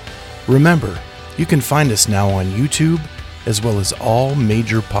podcast. Remember, you can find us now on YouTube as well as all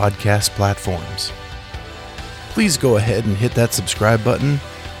major podcast platforms. Please go ahead and hit that subscribe button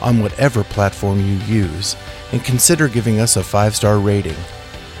on whatever platform you use and consider giving us a 5-star rating.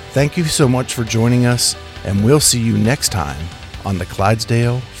 Thank you so much for joining us, and we'll see you next time on the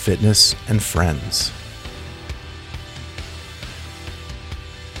Clydesdale Fitness and Friends.